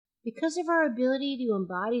Because of our ability to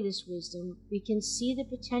embody this wisdom, we can see the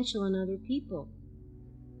potential in other people,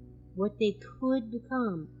 what they could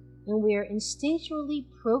become, and we are instinctually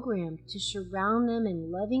programmed to surround them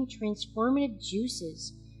in loving, transformative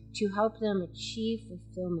juices to help them achieve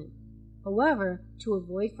fulfillment. However, to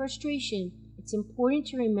avoid frustration, it's important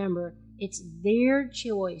to remember it's their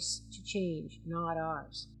choice to change, not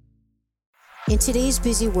ours. In today's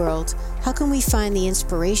busy world, how can we find the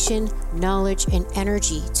inspiration, knowledge, and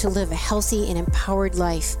energy to live a healthy and empowered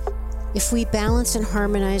life? If we balance and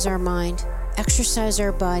harmonize our mind, exercise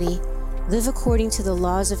our body, live according to the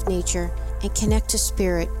laws of nature, and connect to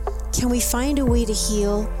spirit, can we find a way to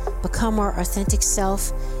heal, become our authentic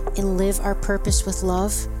self, and live our purpose with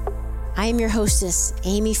love? I am your hostess,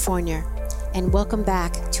 Amy Fournier, and welcome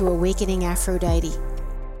back to Awakening Aphrodite.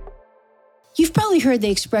 You've probably heard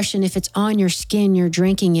the expression, if it's on your skin, you're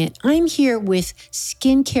drinking it. I'm here with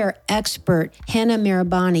skincare expert Hannah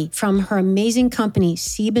Marabani from her amazing company,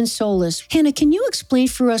 Seeb & Solus. Hannah, can you explain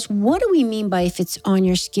for us, what do we mean by if it's on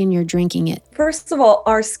your skin, you're drinking it? First of all,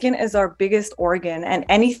 our skin is our biggest organ, and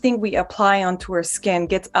anything we apply onto our skin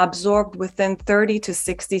gets absorbed within 30 to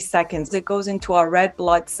 60 seconds. It goes into our red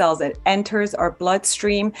blood cells. It enters our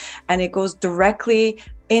bloodstream, and it goes directly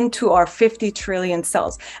into our 50 trillion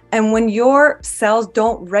cells. And when your cells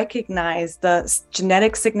don't recognize the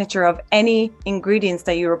genetic signature of any ingredients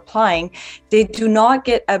that you're applying, they do not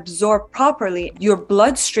get absorbed properly. Your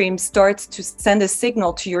bloodstream starts to send a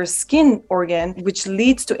signal to your skin organ, which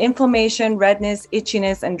leads to inflammation, redness,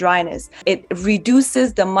 itchiness, and dryness. It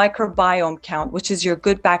reduces the microbiome count, which is your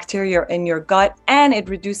good bacteria in your gut, and it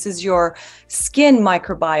reduces your skin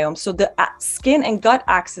microbiome. So the skin and gut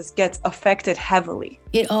axis gets affected heavily.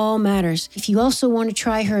 It all matters. If you also want to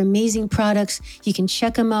try her amazing products, you can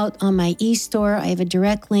check them out on my e-store. I have a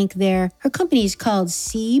direct link there. Her company is called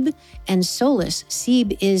Seeb & Solus.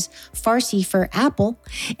 Seeb is Farsi for apple,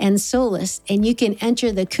 and Solus. And you can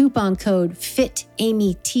enter the coupon code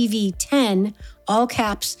FITAMYTV10, all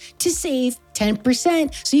caps, to save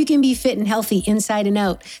 10% so you can be fit and healthy inside and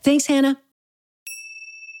out. Thanks, Hannah.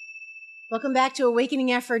 Welcome back to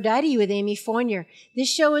Awakening Aphrodite with Amy Fournier. This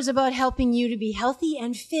show is about helping you to be healthy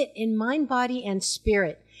and fit in mind, body, and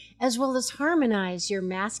spirit, as well as harmonize your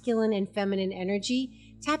masculine and feminine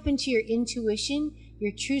energy, tap into your intuition,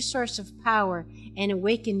 your true source of power, and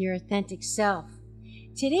awaken your authentic self.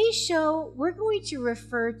 Today's show, we're going to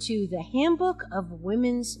refer to the Handbook of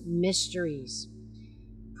Women's Mysteries,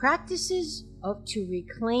 practices to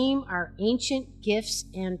reclaim our ancient gifts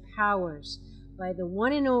and powers, by the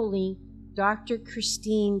one and only Dr.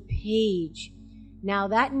 Christine Page. Now,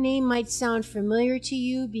 that name might sound familiar to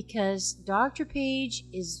you because Dr. Page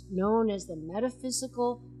is known as the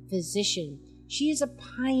metaphysical physician. She is a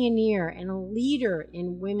pioneer and a leader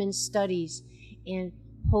in women's studies and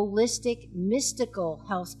holistic, mystical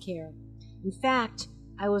healthcare. In fact,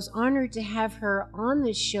 I was honored to have her on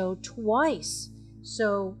this show twice.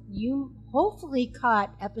 So you hopefully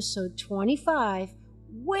caught episode 25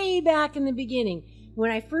 way back in the beginning. When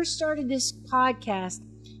I first started this podcast,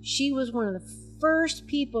 she was one of the first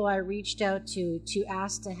people I reached out to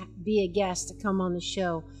ask to be a guest to come on the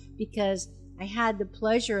show, because I had the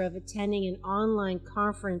pleasure of attending an online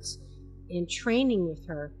conference and training with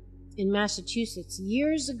her in Massachusetts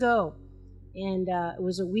years ago. And it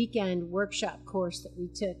was a weekend workshop course that we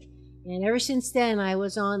took. And ever since then, I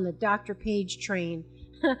was on the Dr. Page train,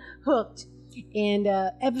 hooked. And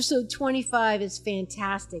episode 25 is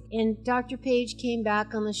fantastic. And Dr. Page came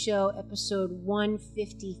back on the show, episode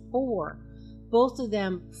 154. Both of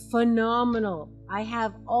them phenomenal. I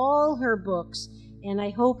have all her books, and I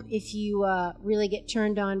hope if you really get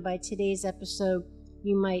turned on by today's episode,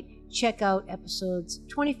 you might check out episodes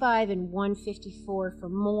 25 and 154 for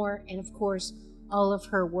more, and of course, all of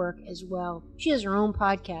her work as well. She has her own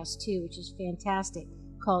podcast too, which is fantastic,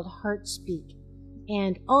 called Heart Speak.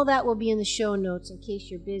 And all that will be in the show notes in case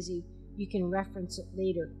you're busy. You can reference it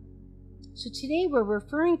later. So today we're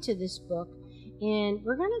referring to this book, and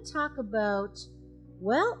we're going to talk about,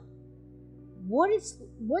 well,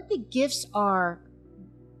 what the gifts are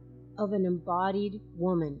of an embodied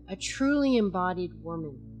woman, a truly embodied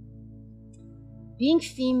woman. Being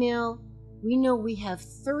female, we know we have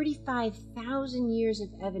 35,000 years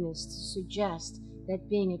of evidence to suggest that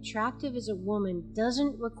being attractive as a woman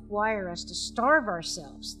doesn't require us to starve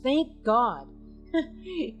ourselves. Thank God.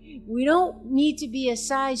 We don't need to be a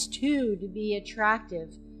size 2 to be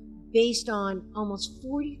attractive based on almost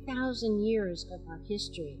 40,000 years of our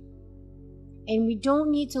history. And we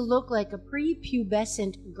don't need to look like a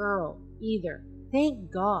prepubescent girl either.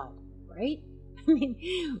 Thank God, right? I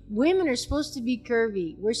mean, women are supposed to be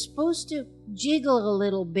curvy. We're supposed to jiggle a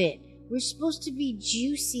little bit. We're supposed to be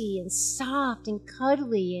juicy and soft and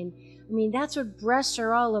cuddly. And I mean, that's what breasts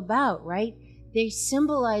are all about, right? They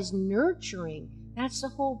symbolize nurturing. That's the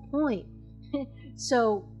whole point.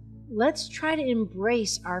 So let's try to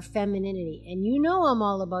embrace our femininity. And you know I'm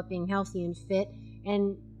all about being healthy and fit.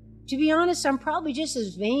 And to be honest, I'm probably just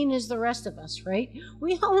as vain as the rest of us, right?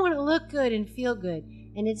 We all want to look good and feel good.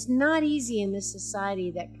 And it's not easy in this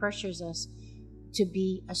society that pressures us to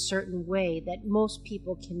be a certain way that most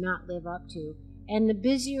people cannot live up to. And the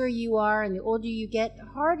busier you are and the older you get, the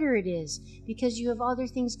harder it is because you have other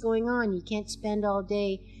things going on. You can't spend all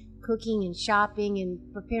day cooking and shopping and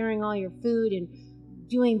preparing all your food and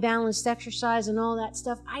doing balanced exercise and all that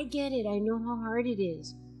stuff. I get it. I know how hard it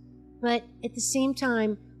is. But at the same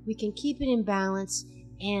time, we can keep it in balance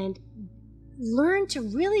and learn to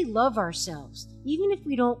really love ourselves, even if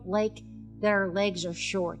we don't like that our legs are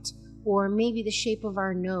short, or maybe the shape of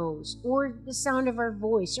our nose, or the sound of our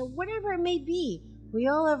voice, or whatever it may be. We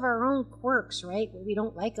all have our own quirks, right? What we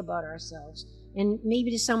don't like about ourselves. And maybe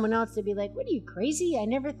to someone else, they'd be like, "What, are you crazy? I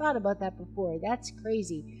never thought about that before. That's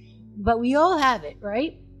crazy." But we all have it,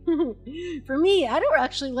 right? For me, I don't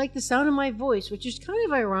actually like the sound of my voice, which is kind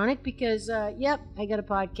of ironic because, yep, I got a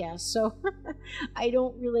podcast. So I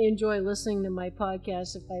don't really enjoy listening to my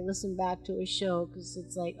podcast if I listen back to a show because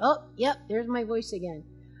it's like, oh, yep, there's my voice again.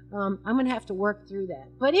 I'm going to have to work through that.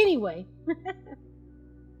 But anyway,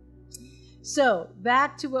 so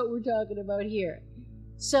back to what we're talking about here.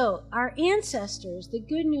 So our ancestors, the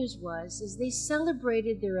good news is they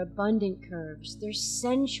celebrated their abundant curves, their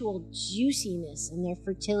sensual juiciness, and their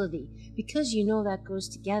fertility, because you know that goes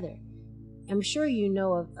together. I'm sure you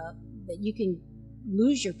know that you can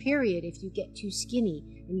lose your period if you get too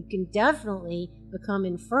skinny, and you can definitely become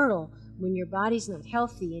infertile when your body's not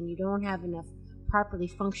healthy and you don't have enough properly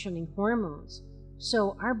functioning hormones.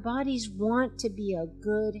 So our bodies want to be a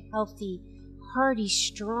good, healthy, hearty,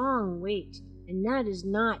 strong weight. And that is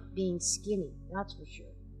not being skinny, that's for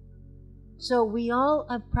sure. So we all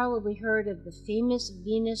have probably heard of the famous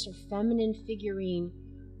Venus or feminine figurine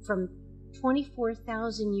from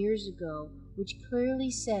 24,000 years ago, which clearly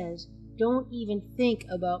says, "Don't even think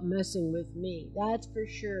about messing with me." That's for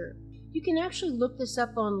sure. You can actually look this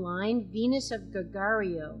up online, Venus of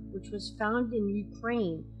Gagario, which was found in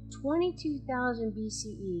Ukraine, 22,000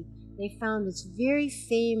 BCE. They found this very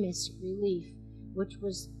famous relief, which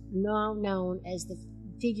was now known as the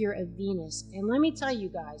figure of Venus. And let me tell you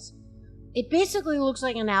guys, it basically looks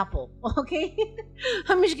like an apple, okay?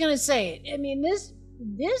 I'm just going to say it. I mean,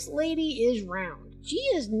 this lady is round. She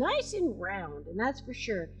is nice and round, and that's for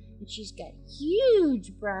sure. And she's got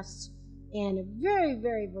huge breasts and a very,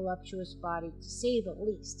 very voluptuous body, to say the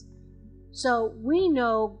least. So we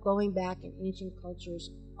know, going back in ancient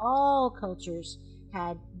cultures, all cultures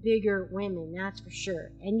had bigger women, that's for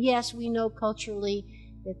sure. And yes, we know culturally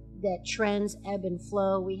that trends ebb and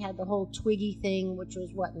flow. We had the whole Twiggy thing, which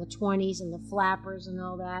was in the 20s, and the flappers and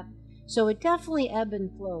all that. So it definitely ebb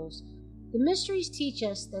and flows. The mysteries teach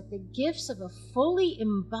us that the gifts of a fully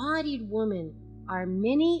embodied woman are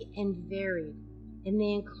many and varied, and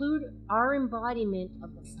they include our embodiment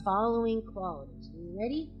of the following qualities. Are you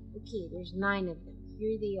ready? Okay, there's 9 of them.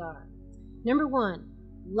 Here they are. Number 1,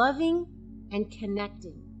 loving and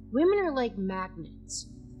connecting. Women are like magnets,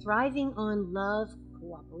 thriving on love,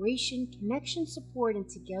 cooperation, connection, support, and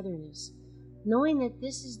togetherness, knowing that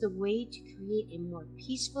this is the way to create a more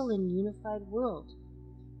peaceful and unified world.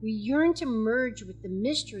 We yearn to merge with the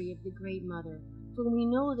mystery of the Great Mother, for we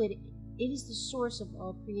know that it is the source of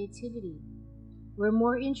all creativity. We're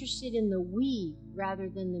more interested in the we rather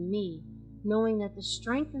than the me, knowing that the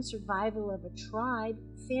strength and survival of a tribe,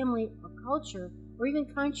 family, or culture, or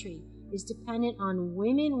even country, is dependent on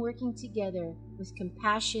women working together with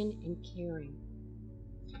compassion and caring.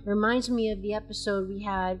 Reminds me of the episode we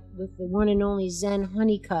had with the one and only Zen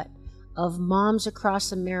Honeycutt of Moms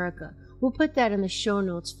Across America. We'll put that in the show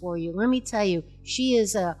notes for you. Let me tell you, she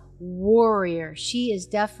is a warrior. She is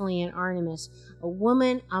definitely an Artemis, a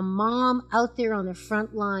woman, a mom out there on the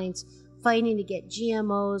front lines fighting to get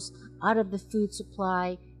GMOs out of the food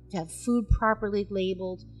supply, to have food properly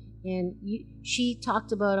labeled. And she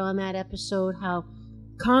talked about on that episode how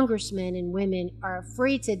congressmen and women are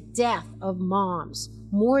afraid to death of moms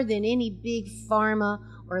more than any big pharma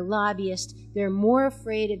or lobbyist. They're more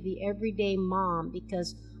afraid of the everyday mom,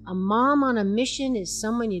 because a mom on a mission is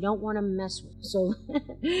someone you don't want to mess with. So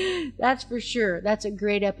that's for sure. That's a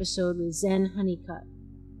great episode with Zen Honeycutt.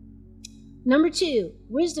 Number 2,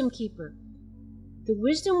 Wisdom Keeper. The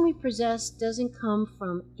wisdom we possess doesn't come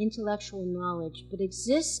from intellectual knowledge, but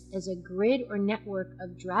exists as a grid or network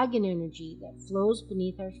of dragon energy that flows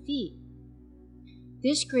beneath our feet.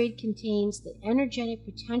 This grid contains the energetic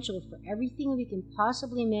potential for everything we can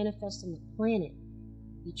possibly manifest on the planet.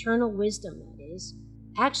 Eternal wisdom, that is.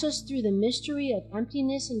 Accessed through the mystery of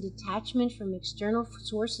emptiness and detachment from external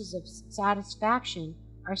sources of satisfaction,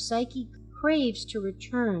 our psyche craves to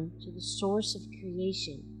return to the source of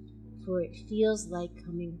creation, for it feels like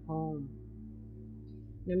coming home.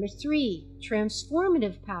 Number 3,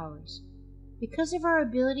 transformative powers. Because of our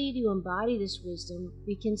ability to embody this wisdom,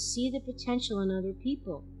 we can see the potential in other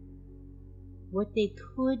people, what they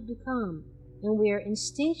could become, and we are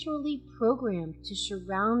instinctually programmed to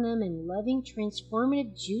surround them in loving,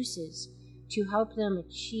 transformative juices to help them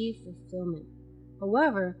achieve fulfillment.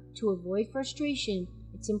 However, to avoid frustration,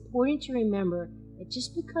 it's important to remember that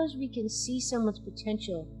just because we can see someone's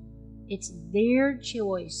potential, it's their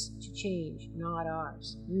choice to change, not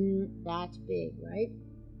ours. That's big, right?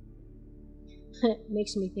 It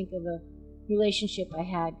makes me think of a relationship I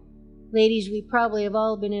had. Ladies, we probably have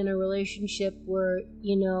all been in a relationship where,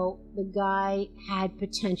 the guy had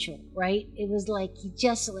potential, right? It was like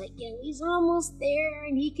he's almost there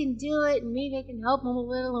and he can do it and maybe I can help him a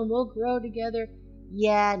little and we'll grow together.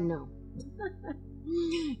 Yeah, no.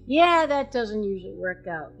 Yeah, that doesn't usually work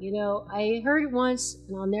out. I heard it once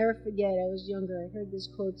and I'll never forget. I was younger. I heard this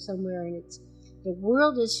quote somewhere and it's, the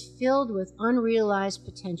world is filled with unrealized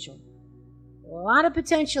potential. A lot of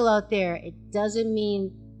potential out there. It doesn't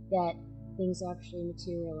mean that things actually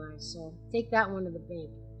materialize. So take that one to the bank.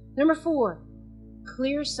 Number 4,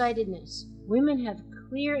 clear-sightedness. Women have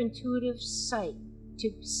clear intuitive sight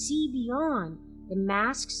to see beyond the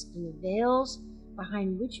masks and the veils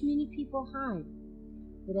behind which many people hide.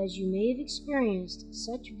 But as you may have experienced,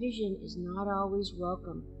 such vision is not always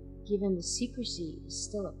welcome, given the secrecy is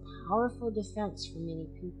still a powerful defense for many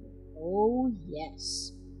people. Oh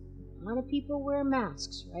yes. A lot of people wear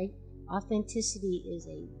masks, right? Authenticity is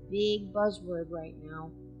a big buzzword right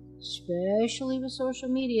now, especially with social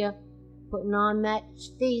media. Putting on that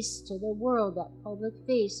face to the world, that public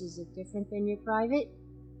face, is it different than your private?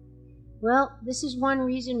 Well, this is one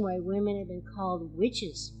reason why women have been called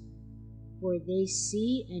witches, for they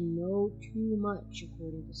see and know too much,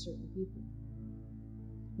 according to certain people.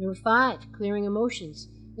 Number 5, clearing emotions.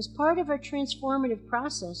 As part of our transformative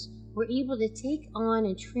process, we're able to take on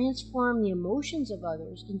and transform the emotions of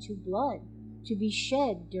others into blood to be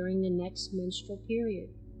shed during the next menstrual period.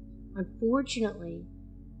 Unfortunately,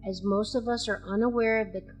 as most of us are unaware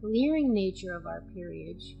of the clearing nature of our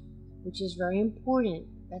periods, which is very important,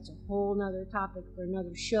 that's a whole nother topic for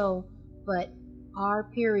another show, but our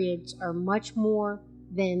periods are much more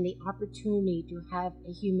than the opportunity to have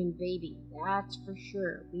a human baby. That's for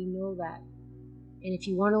sure. We know that. And if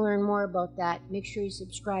you want to learn more about that, make sure you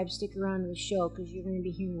subscribe, stick around to the show, because you're going to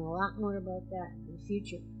be hearing a lot more about that in the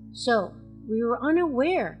future. So, we were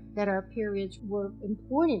unaware that our periods were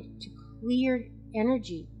important to clear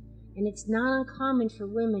energy. And it's not uncommon for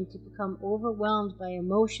women to become overwhelmed by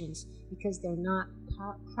emotions because they're not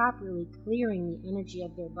properly clearing the energy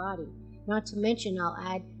of their body. Not to mention, I'll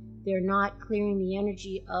add, they're not clearing the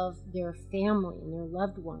energy of their family and their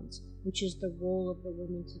loved ones, which is the role of the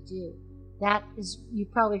women to do. That is, you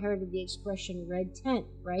probably heard of the expression red tent,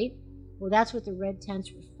 right? Well, that's what the red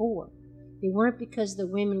tents were for. They weren't because the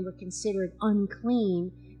women were considered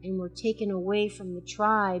unclean and were taken away from the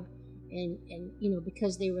tribe and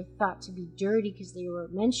because they were thought to be dirty because they were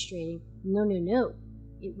menstruating. No.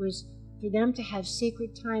 It was for them to have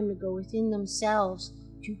sacred time to go within themselves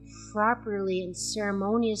to properly and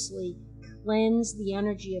ceremoniously cleanse the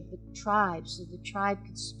energy of the tribe so the tribe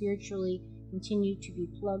could spiritually continue to be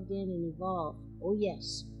plugged in and evolve. Oh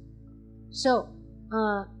yes. So,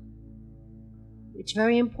 it's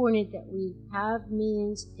very important that we have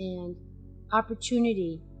means and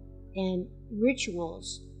opportunity and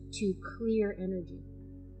rituals to clear energy.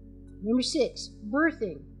 Number 6,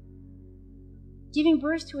 birthing. Giving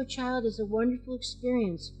birth to a child is a wonderful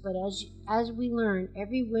experience, but as we learn,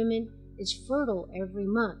 every woman is fertile every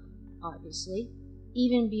month, obviously,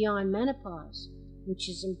 even beyond menopause, which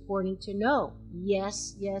is important to know.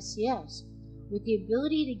 Yes. With the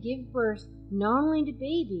ability to give birth not only to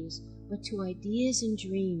babies, but to ideas and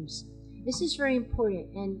dreams. This is very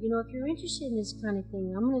important, and if you're interested in this kind of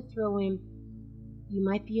thing, I'm going to throw in, you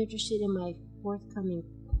might be interested in my forthcoming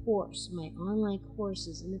course. My online course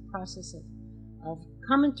is in the process of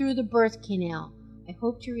coming through the birth canal. I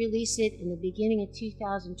hope to release it in the beginning of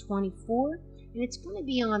 2024, and it's going to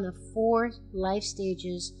be on the 4 life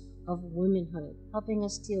stages of womanhood, helping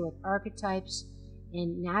us deal with archetypes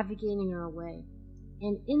and navigating our way.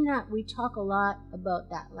 And in that, we talk a lot about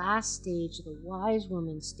that last stage, the wise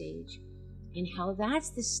woman stage, and how that's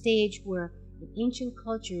the stage where in ancient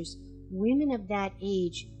cultures, women of that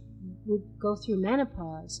age would go through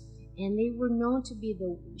menopause, and they were known to be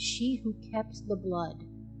she who kept the blood.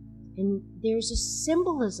 And there's a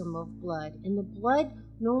symbolism of blood, and the blood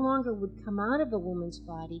no longer would come out of a woman's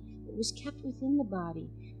body, it was kept within the body,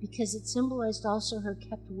 because it symbolized also her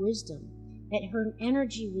kept wisdom, that her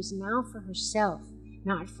energy was now for herself,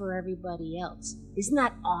 not for everybody else. Isn't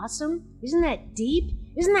that awesome? Isn't that deep?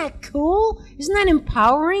 Isn't that cool? Isn't that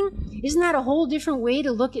empowering? Isn't that a whole different way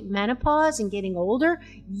to look at menopause and getting older?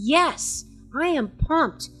 Yes, I am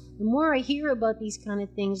pumped. The more I hear about these kind of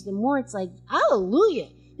things, the more it's like, hallelujah,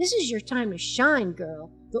 this is your time to shine,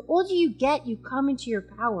 girl. The older you get, you come into your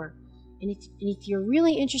power. And if you're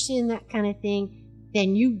really interested in that kind of thing,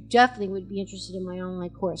 then you definitely would be interested in my online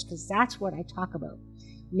course, because that's what I talk about.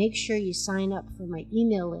 Make sure you sign up for my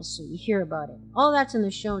email list so you hear about it. All that's in the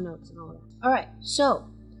show notes and all that. All right, so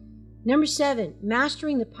number 7,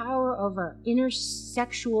 mastering the power of our inner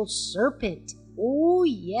sexual serpent. Oh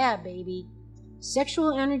yeah, baby.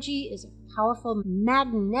 Sexual energy is a powerful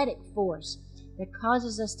magnetic force that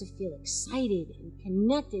causes us to feel excited and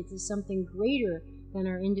connected to something greater than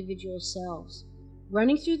our individual selves.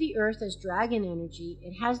 Running through the earth as dragon energy,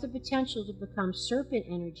 it has the potential to become serpent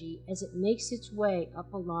energy as it makes its way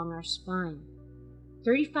up along our spine.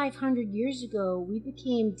 3,500 years ago, we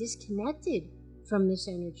became disconnected from this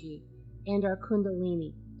energy and our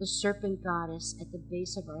kundalini, the serpent goddess at the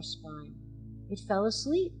base of our spine. It fell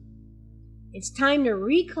asleep. It's time to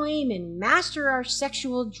reclaim and master our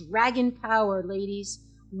sexual dragon power, ladies.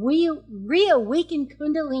 We reawaken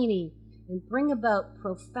kundalini and bring about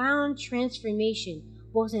profound transformation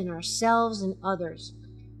both in ourselves and others.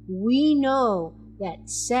 We know that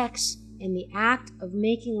sex and the act of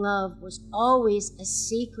making love was always a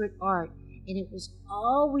sacred art, and it was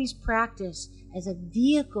always practiced as a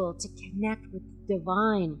vehicle to connect with the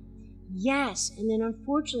divine. Yes, and then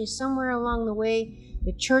unfortunately somewhere along the way,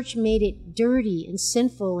 the church made it dirty and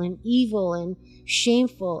sinful and evil and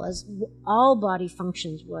shameful, as all body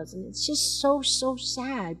functions was. And it's just so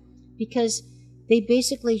sad, because they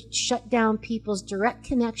basically shut down people's direct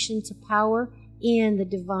connection to power and the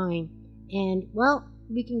divine. And, well,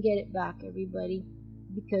 we can get it back, everybody,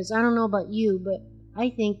 because I don't know about you, but I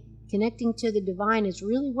think connecting to the divine is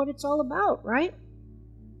really what it's all about, right?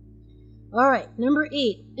 All right, number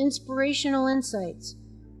 8, inspirational insights.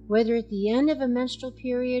 Whether at the end of a menstrual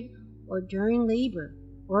period or during labor,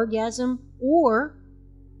 orgasm, or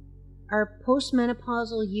our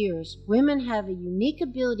postmenopausal years, women have a unique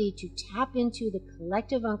ability to tap into the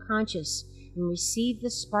collective unconscious and receive the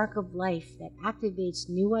spark of life that activates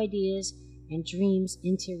new ideas and dreams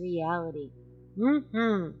into reality.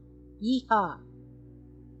 Yeehaw.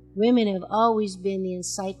 Women have always been the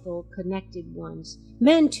insightful, connected ones.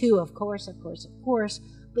 Men too, of course.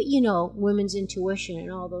 But you know, women's intuition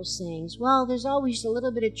and all those things. Well, there's always a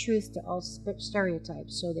little bit of truth to all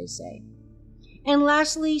stereotypes, so they say. And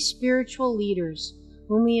lastly, spiritual leaders.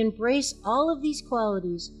 When we embrace all of these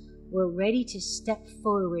qualities, we're ready to step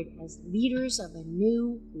forward as leaders of a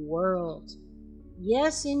new world.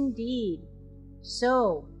 Yes, indeed.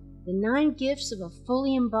 So, the 9 gifts of a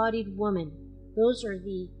fully embodied woman. Those are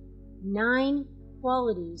the 9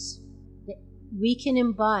 qualities that we can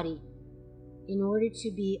embody in order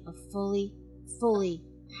to be a fully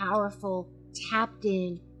powerful, tapped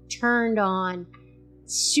in, turned on,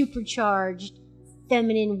 supercharged,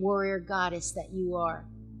 feminine warrior goddess that you are.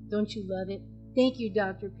 Don't you love it? Thank you,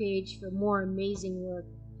 Dr. Page, for more amazing work.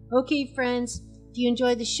 Okay, friends, if you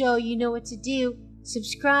enjoyed the show, you know what to do.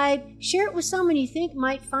 Subscribe, share it with someone you think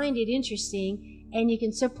might find it interesting, and you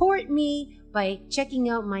can support me by checking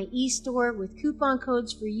out my e-store with coupon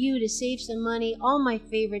codes for you to save some money, all my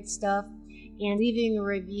favorite stuff. And leaving a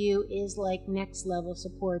review is like next level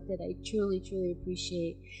support that I truly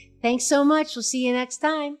appreciate. Thanks so much. We'll see you next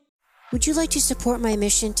time. Would you like to support my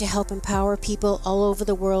mission to help empower people all over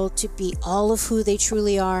the world to be all of who they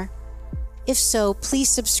truly are? If so, please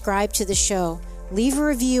subscribe to the show, leave a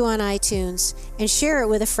review on iTunes, and share it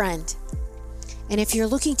with a friend. And if you're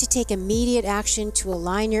looking to take immediate action to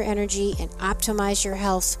align your energy and optimize your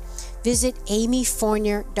health, visit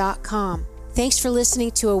amyfournier.com. Thanks for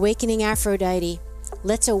listening to Awakening Aphrodite.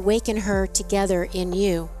 Let's awaken her together in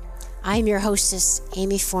you. I'm your hostess,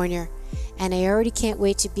 Amy Fournier, and I already can't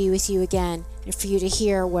wait to be with you again and for you to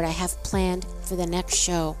hear what I have planned for the next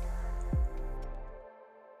show.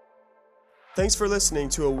 Thanks for listening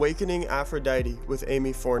to Awakening Aphrodite with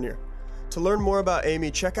Amy Fournier. To learn more about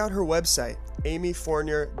Amy, check out her website,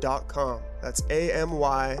 amyfournier.com. That's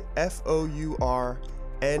AMYFOUR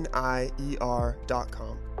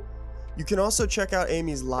NIER.com. You can also check out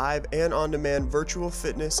Amy's live and on-demand virtual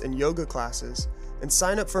fitness and yoga classes and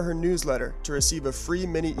sign up for her newsletter to receive a free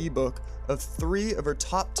mini ebook of 3 of her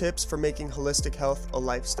top tips for making holistic health a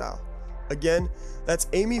lifestyle. Again, that's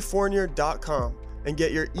amyfournier.com and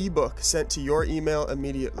get your ebook sent to your email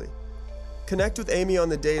immediately. Connect with Amy on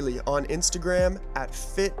the daily on Instagram at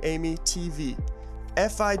FitAmyTV,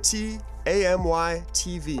 FITAMYTV,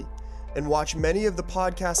 and watch many of the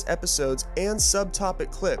podcast episodes and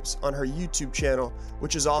subtopic clips on her YouTube channel,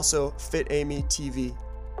 which is also Fit Amy TV.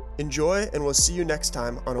 Enjoy, and we'll see you next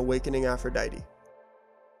time on Awakening Aphrodite.